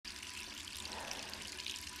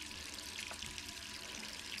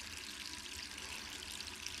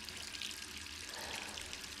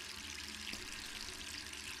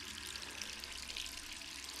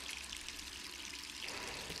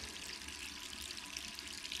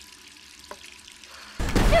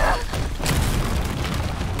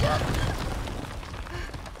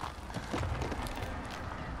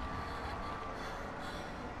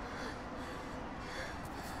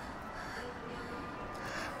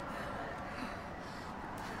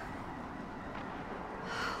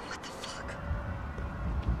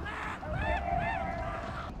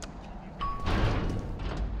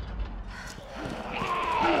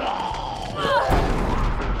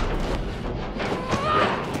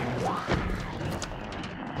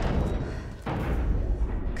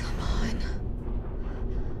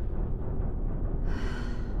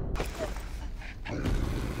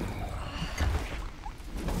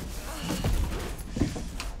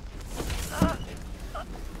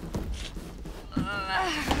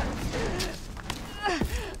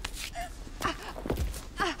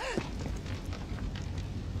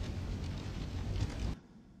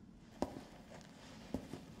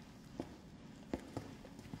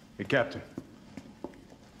Hey, Captain.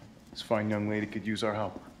 This fine young lady could use our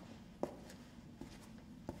help.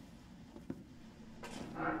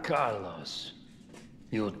 Carlos,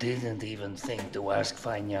 you didn't even think to ask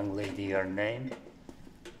fine young lady her name?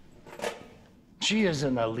 She is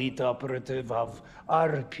an elite operative of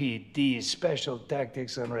RPD, Special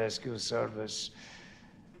Tactics and Rescue Service.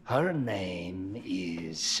 Her name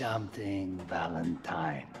is something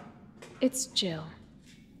Valentine. It's Jill.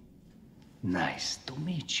 Nice to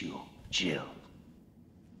meet you, Jill.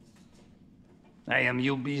 I am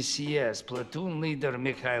UBCS Platoon Leader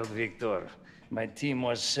Mikhail Victor. My team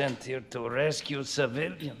was sent here to rescue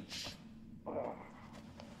civilians.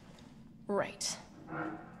 Right.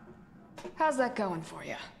 How's that going for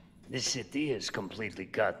you? The city is completely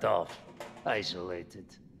cut off,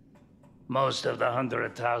 isolated. Most of the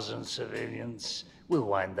 100,000 civilians will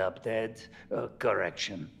wind up dead.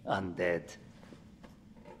 Correction, undead.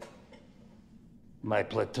 My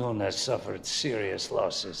platoon has suffered serious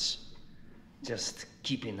losses. Just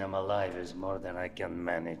keeping them alive is more than I can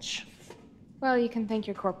manage. Well, you can thank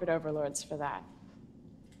your corporate overlords for that.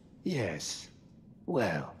 Yes.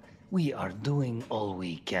 Well, we are doing all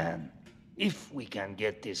we can. If we can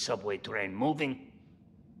get this subway train moving,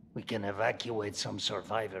 we can evacuate some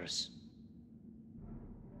survivors.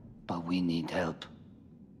 But we need help.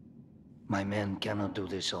 My men cannot do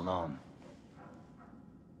this alone.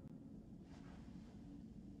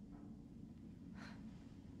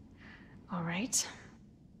 All right.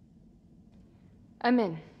 I'm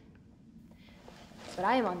in. But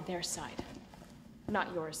I am on their side,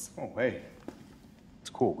 not yours. Oh, hey. It's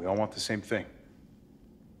cool. We all want the same thing.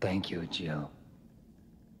 Thank you, Jill.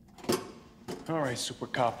 All right, Super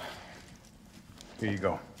Cop. Here you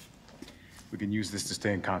go. We can use this to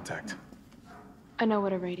stay in contact. I know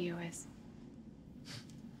what a radio is.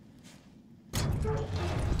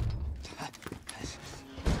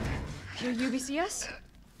 You're UBCS?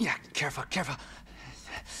 Yeah, careful.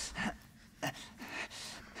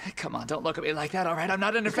 Come on, don't look at me like that, all right? I'm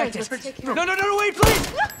not an infected. No, wait,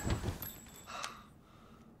 please!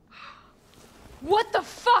 What the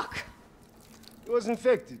fuck? He was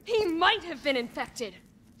infected. He might have been infected.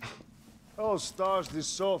 Oh, stars, this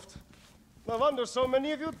soft. No wonder so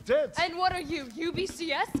many of you dead. And what are you,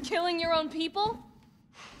 UBCS? Killing your own people?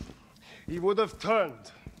 He would have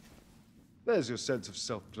turned. There's your sense of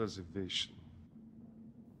self-preservation.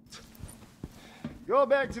 Go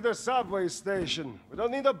back to the subway station. We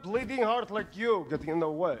don't need a bleeding heart like you getting in the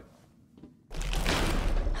way.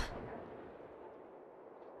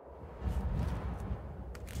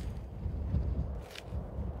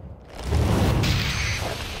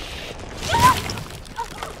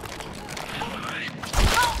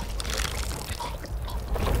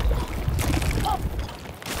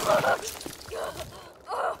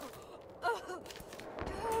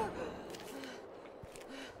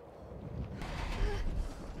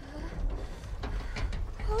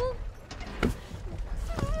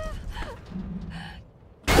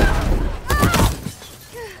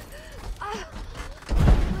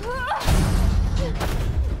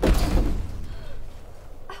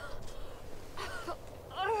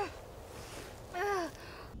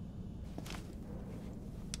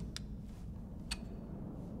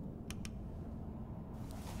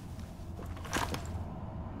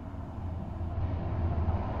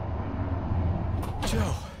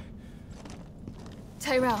 Joe.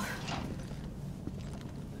 Tyrell.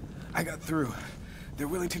 I got through. They're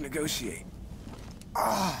willing to negotiate.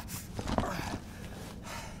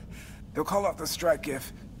 They'll call off the strike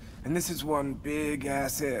if, and this is one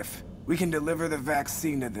big-ass if, we can deliver the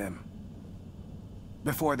vaccine to them.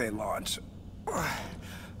 Before they launch.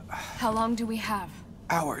 How long do we have?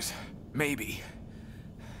 Hours. Maybe.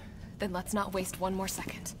 Then let's not waste one more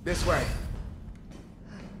second. This way.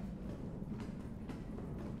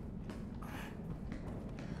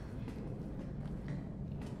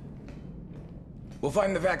 We'll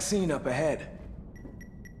find the vaccine up ahead.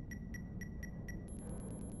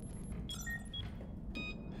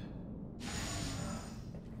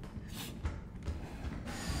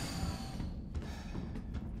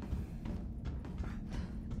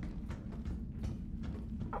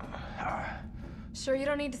 Sure you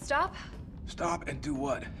don't need to stop? Stop and do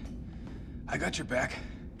what? I got your back.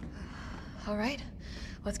 All right,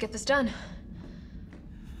 let's get this done.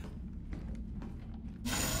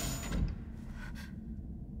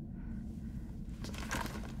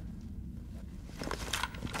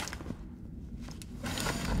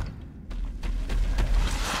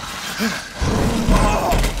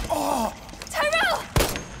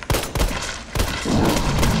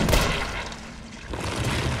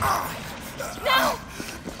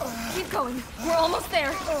 Keep going. We're almost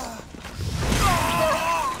there.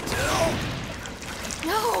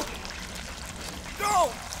 No!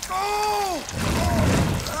 Go! Go!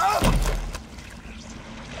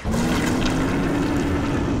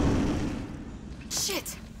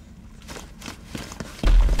 Shit!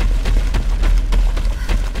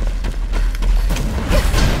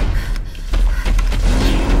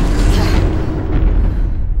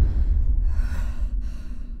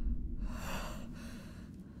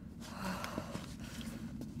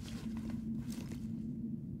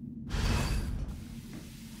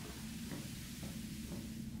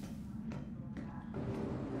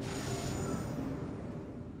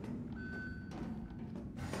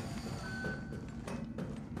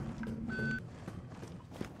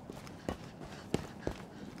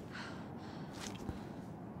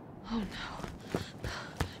 Oh no.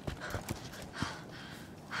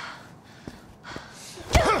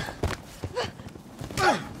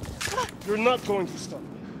 You're not going to stop me.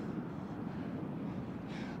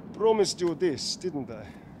 Promised you this, didn't I?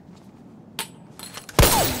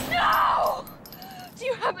 No! Do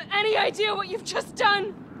you have any idea what you've just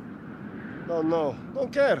done? No,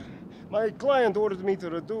 don't care. My client ordered me to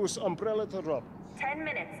reduce umbrella to rub. 10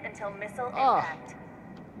 minutes until missile impact.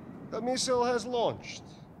 The missile has launched.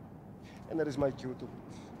 And that is my cue to leave.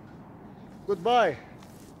 Goodbye,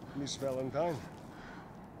 Miss Valentine.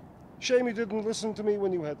 Shame you didn't listen to me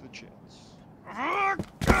when you had the chance.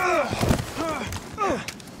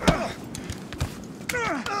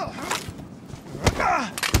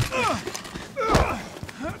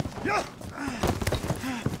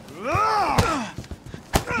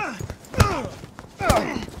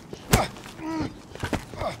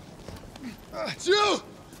 It's you!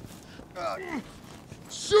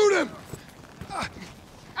 Shoot him!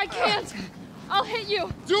 I can't! I'll hit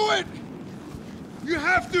you! Do it! You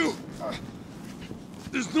have to!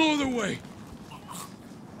 There's no other way.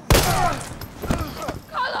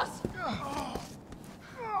 Carlos!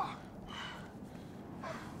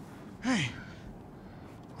 Hey,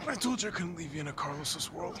 I told you I couldn't leave you in a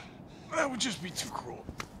Carlos's world. That would just be too cruel.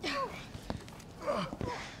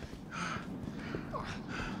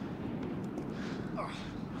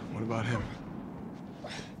 What about him?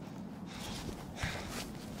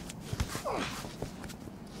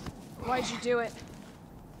 Why'd you do it?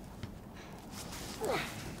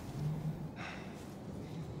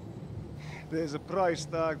 There's a price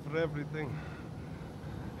tag for everything.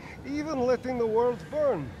 Even letting the world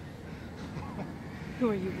burn. Who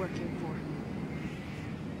are you working for?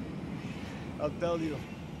 I'll tell you,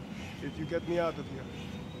 if you get me out of here.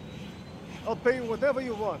 I'll pay you whatever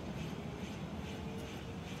you want.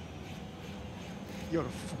 You're a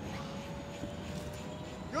fool.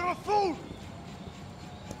 You're a fool!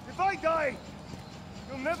 If I die,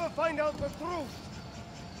 you'll never find out the truth.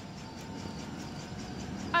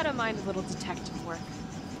 I don't mind a little detective work.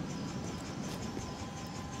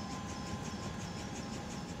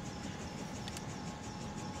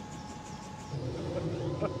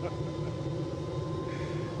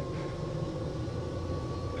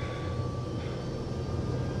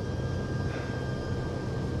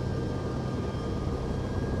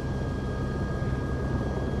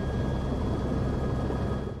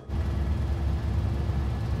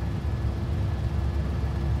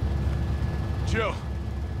 Jill,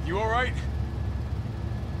 you all right?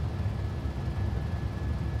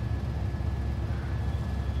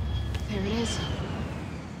 There it is.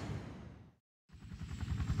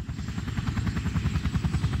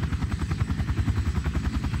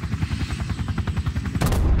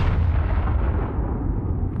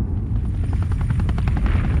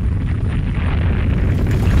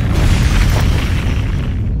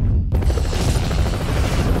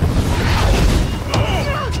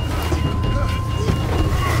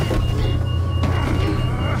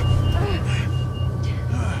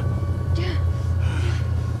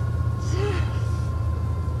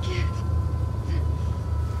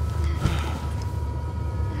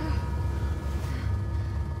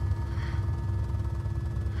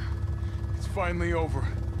 Finally over.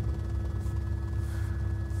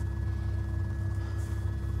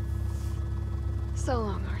 So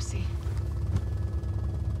long, RC.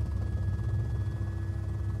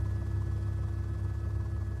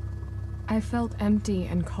 I felt empty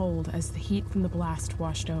and cold as the heat from the blast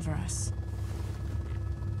washed over us.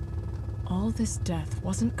 All this death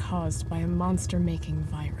wasn't caused by a monster-making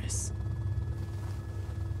virus.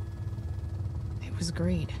 It was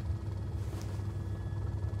greed.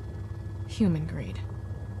 Human greed.